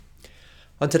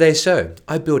On today's show,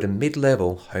 I built a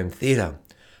mid-level home theatre.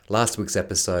 Last week's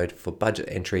episode for budget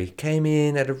entry came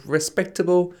in at a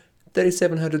respectable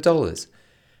 $3,700.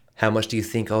 How much do you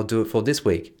think I'll do it for this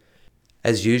week?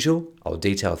 As usual, I'll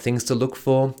detail things to look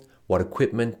for, what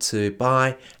equipment to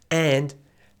buy, and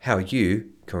how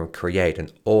you can create an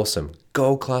awesome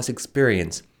gold-class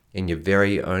experience in your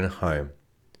very own home.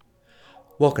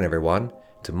 Welcome everyone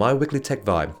to My Weekly Tech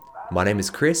Vibe. My name is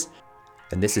Chris,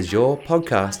 and this is your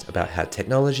podcast about how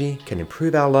technology can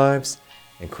improve our lives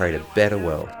and create a better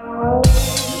world.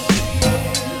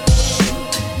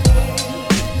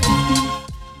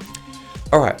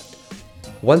 Alright,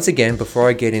 once again, before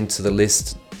I get into the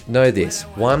list, know this.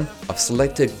 1, I've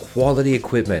selected quality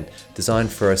equipment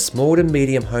designed for a small to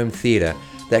medium home theatre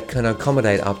that can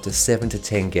accommodate up to 7 to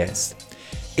 10 guests.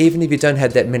 Even if you don't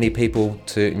have that many people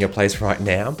in your place right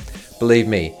now, believe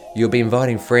me, you'll be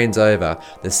inviting friends over,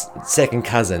 the second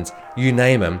cousins, you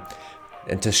name them,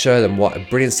 and to show them what a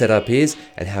brilliant setup is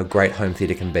and how great home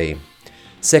theatre can be.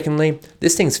 Secondly,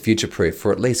 this thing's future-proof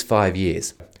for at least 5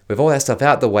 years. With all that stuff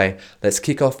out the way, let's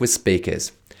kick off with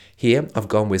speakers. Here, I've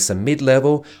gone with some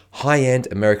mid-level, high-end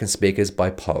American speakers by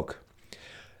Polk.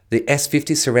 The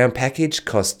S50 surround package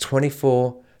costs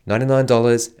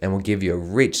 $24.99 and will give you a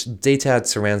rich, detailed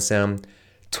surround sound,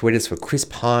 tweeters for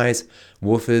crisp highs,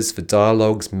 woofers for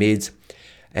dialogues, mids,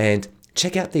 and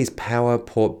check out these power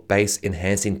port bass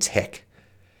enhancing tech.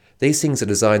 These things are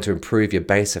designed to improve your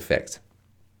bass effect.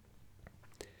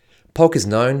 Polk is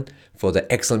known for the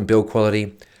excellent build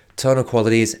quality, tonal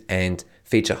qualities, and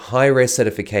feature high-res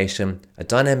certification, a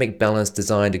dynamic balanced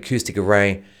designed acoustic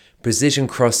array, precision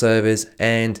crossovers,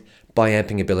 and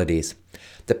biamping abilities.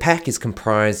 The pack is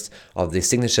comprised of the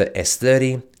Signature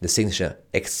S30, the Signature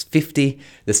X50,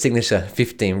 the Signature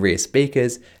 15 rear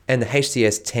speakers, and the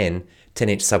HDS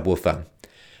 10-inch subwoofer.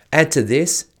 Add to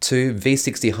this 2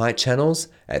 V60 height channels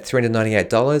at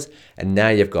 $398, and now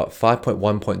you've got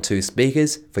 5.1.2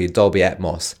 speakers for your Dolby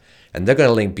Atmos. And they're going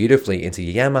to link beautifully into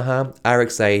your Yamaha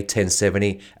RX-A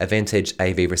 1070 Avantage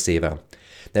AV receiver.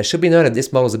 Now, it should be noted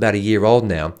this model is about a year old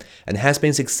now and has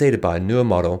been succeeded by a newer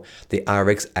model, the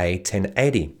RX-A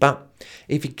 1080. But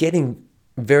you're getting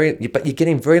very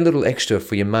little extra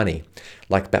for your money,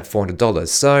 like about $400.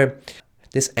 So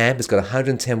this amp has got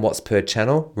 110 watts per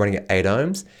channel, running at 8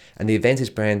 ohms, and the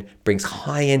Avantage brand brings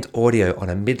high-end audio on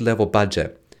a mid-level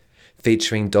budget,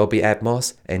 featuring Dolby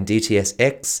Atmos and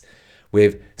DTS-X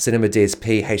with Cinema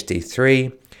DSP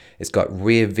HD3. It's got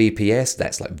rear VPS,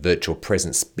 that's like virtual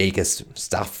presence speaker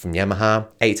stuff from Yamaha,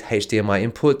 8 HDMI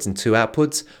inputs and 2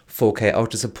 outputs, 4K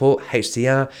Ultra support,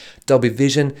 HDR, Dolby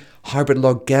Vision, hybrid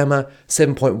log gamma,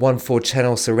 7.14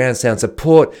 channel surround sound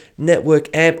support, network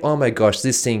amp. Oh my gosh,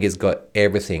 this thing has got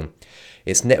everything.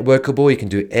 It's networkable, you can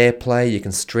do AirPlay, you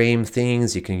can stream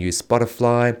things, you can use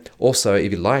Spotify. Also,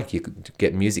 if you like, you can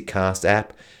get Music Cast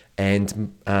app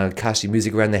and cast your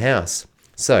music around the house.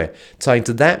 So, tying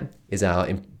to that is our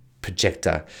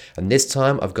projector, and this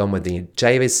time I've gone with the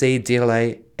JVC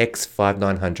DLA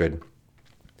X5900.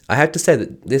 I have to say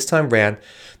that this time round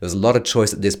there's a lot of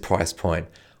choice at this price point.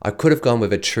 I could have gone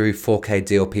with a true 4K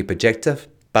DLP projector,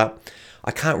 but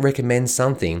I can't recommend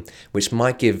something which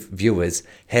might give viewers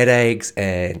headaches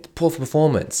and poor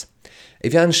performance.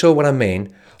 If you're unsure what I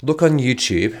mean, look on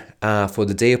YouTube for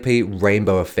the DLP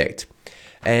rainbow effect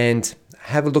and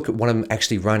have a look at what I'm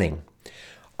actually running.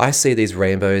 I see these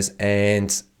rainbows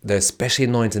and they're especially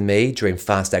annoying to me during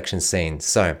fast action scenes.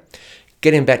 So,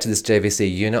 getting back to this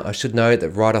JVC unit, I should note that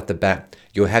right off the bat,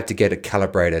 you'll have to get it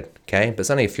calibrated, okay? But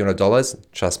it's only a few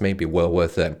 $100, trust me, it'll be well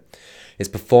worth it. Its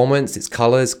performance, its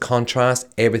colors, contrast,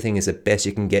 everything is the best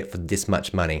you can get for this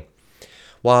much money.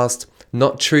 Whilst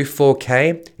not true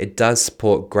 4K, it does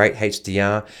support great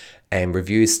HDR, and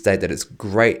reviews state that it's a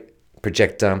great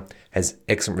projector, has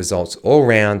excellent results all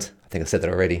round. I think I said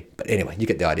that already, but anyway, you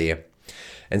get the idea.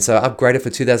 And so upgraded for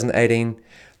 2018,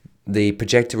 the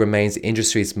projector remains the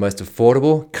industry's most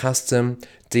affordable custom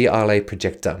DLA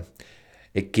projector.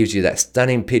 It gives you that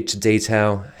stunning picture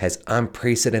detail, has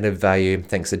unprecedented value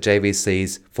thanks to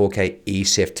JVC's 4K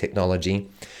eChef technology,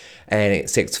 and it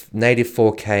sets native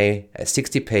 4K at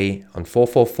 60p on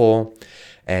 444,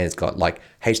 and it's got like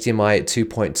HDMI at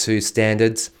 2.2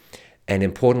 standards, and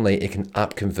importantly, it can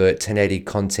upconvert 1080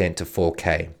 content to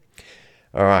 4K.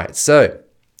 Alright, so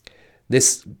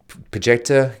this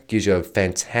projector gives you a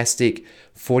fantastic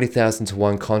 40,000 to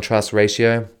 1 contrast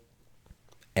ratio,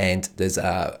 and there's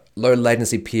a low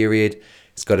latency period.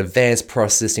 It's got advanced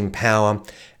processing power,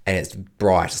 and it's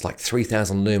bright. It's like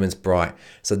 3,000 lumens bright.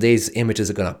 So these images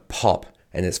are going to pop,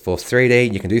 and it's for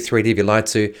 3D. You can do 3D if you like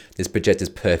to. This projector is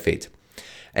perfect.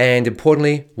 And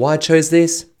importantly, why I chose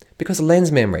this? Because of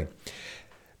lens memory.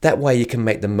 That way you can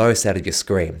make the most out of your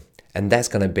screen. And that's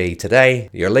going to be today,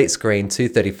 your Elite Screen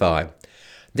 235.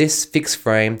 This fixed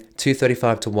frame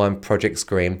 235:1 project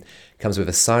screen comes with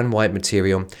a sun white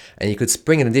material, and you could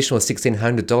spring an additional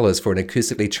 $1,600 for an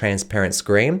acoustically transparent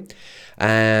screen,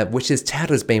 which is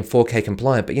touted as being 4K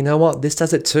compliant, but you know what? This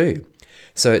does it too.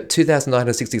 So at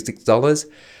 $2,966,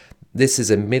 this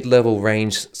is a mid-level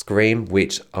range screen,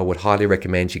 which I would highly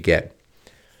recommend you get.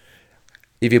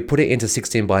 If you put it into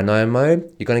 16:9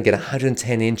 mode, you're going to get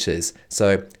 110 inches.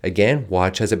 So again, why I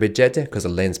chose a projector? Because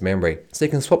of lens memory. So you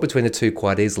can swap between the two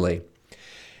quite easily.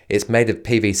 It's made of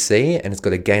PVC and it's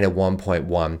got a gain of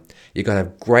 1.1. You're going to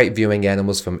have great viewing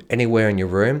animals from anywhere in your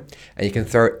room, and you can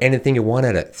throw anything you want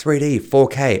at it. 3D,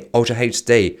 4K, Ultra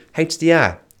HD,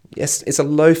 HDR. Yes, it's a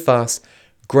low fuss,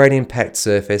 great impact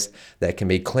surface that can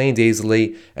be cleaned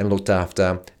easily and looked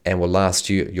after and will last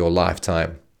you your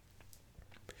lifetime.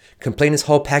 Completing this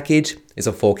whole package is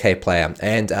a 4K player,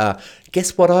 and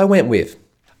guess what I went with?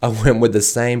 I went with the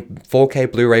same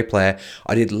 4K Blu-ray player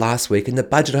I did last week in the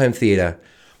budget home theater.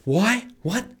 Why?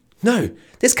 What? No,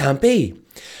 this can't be.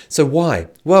 So why?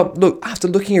 Well, look, after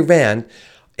looking around,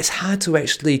 it's hard to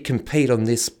actually compete on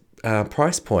this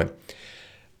price point.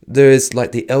 There's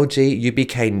like the LG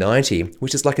UBK90,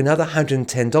 which is like another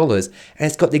 $110, and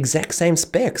it's got the exact same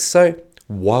specs. So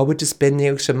why would you spend the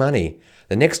extra money?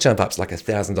 The next jump up's like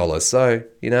 $1,000. So,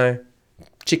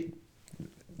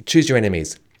 choose your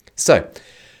enemies. So,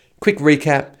 quick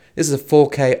recap. This is a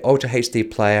 4K Ultra HD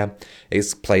player.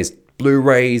 It plays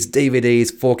Blu-rays,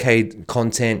 DVDs, 4K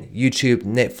content, YouTube,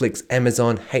 Netflix,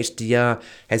 Amazon, HDR,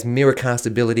 has Miracast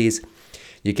abilities.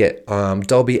 You get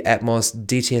Dolby Atmos,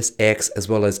 DTS-X, as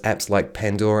well as apps like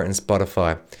Pandora and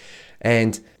Spotify.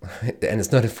 And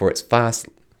it's noted for its fast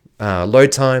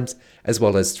load times, as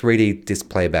well as 3D disc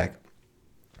playback.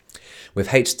 With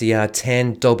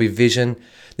HDR10 Dolby Vision,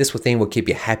 this thing will keep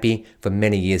you happy for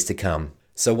many years to come.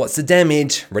 So what's the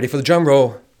damage? Ready for the drum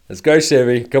roll? Let's go,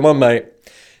 Chevy. Come on, mate.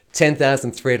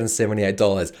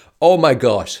 $10,378. Oh my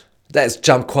gosh. That's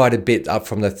jumped quite a bit up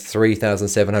from the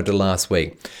 $3,700 last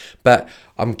week. But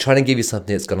I'm trying to give you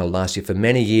something that's going to last you for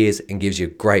many years and gives you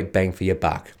a great bang for your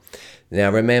buck. Now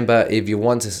remember, if you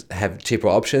want to have cheaper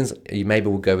options, you maybe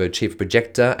will go with a cheaper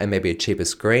projector and maybe a cheaper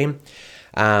screen.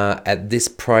 At this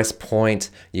price point,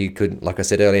 you could, like I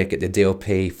said earlier, get the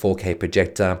DLP 4K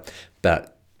projector,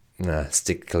 but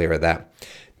stick clear of that.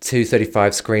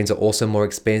 235 screens are also more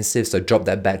expensive, so drop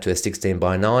that back to a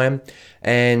 16:9.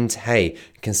 And hey,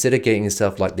 consider getting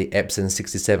yourself like the Epson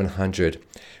 6700.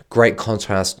 Great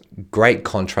contrast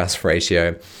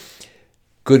ratio,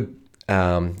 good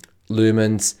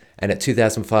lumens, and at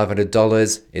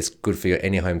 $2,500, it's good for your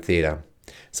any home theater.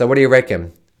 So what do you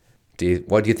reckon?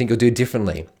 What do you think you'll do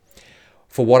differently?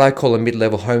 For what I call a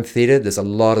mid-level home theater, there's a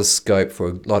lot of scope for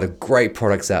a lot of great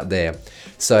products out there.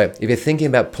 So if you're thinking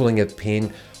about pulling a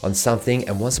pin on something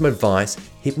and want some advice,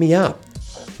 hit me up.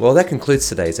 Well, that concludes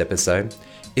today's episode.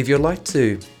 If you'd like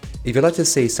to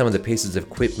see some of the pieces of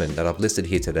equipment that I've listed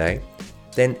here today,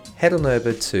 then head on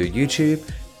over to YouTube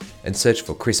and search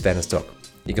for Chris Vanderstock.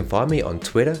 You can find me on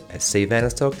Twitter at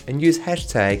 @CVanderstock and use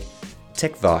hashtag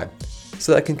TechVibe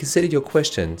so that I can consider your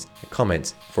questions and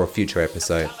comments for a future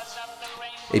episode.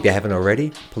 If you haven't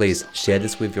already, please share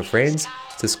this with your friends,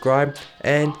 subscribe,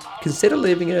 and consider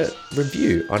leaving a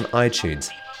review on iTunes.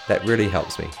 That really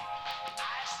helps me.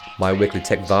 My weekly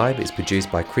Tech Vibe is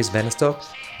produced by Chris Vanderstock,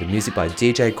 with music by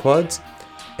DJ Quads.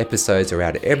 Episodes are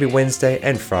out every Wednesday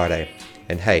and Friday.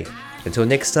 And hey, until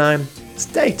next time,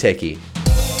 stay techie.